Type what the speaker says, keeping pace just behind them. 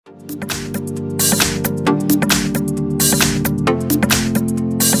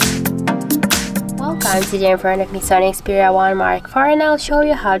I'm sitting in front of me SONY Xperia 1 Mark IV, and I'll show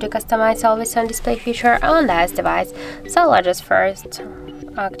you how to customize Always On Display feature on this device. So let's just first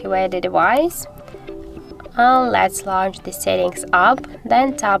activate the device. Let's launch the settings app,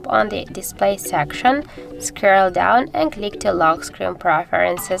 then tap on the display section, scroll down and click to lock screen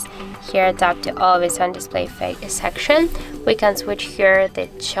preferences. Here tap to Always On Display section. We can switch here the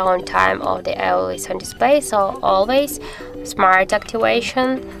shown time of the Always On Display, so always, smart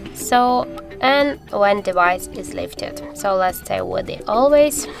activation, and when device is lifted. So let's stay with the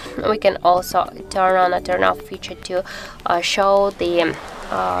always. We can also turn on or turn off feature to show the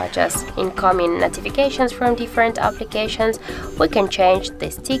just incoming notifications from different applications. We can change the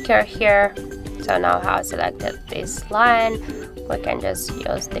sticker here. So now I have selected this line. We can just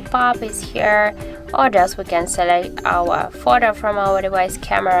use the puppies here, or just we can select our photo from our device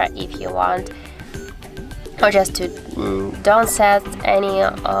camera if you want, or just to don't set any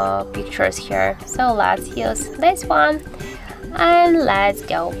pictures here. So let's use this one, and let's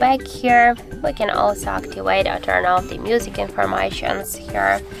go back here. We can also activate or turn off the music informations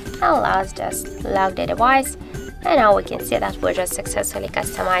here, and let's just lock the device. And now we can see that we just successfully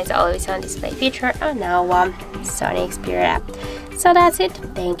customized Always On Display feature on our SONY Xperia. So that's it.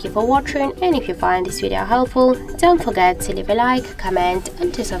 Thank you for watching, and if you find this video helpful, don't forget to leave a like, comment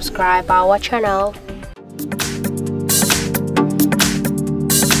and to subscribe our channel.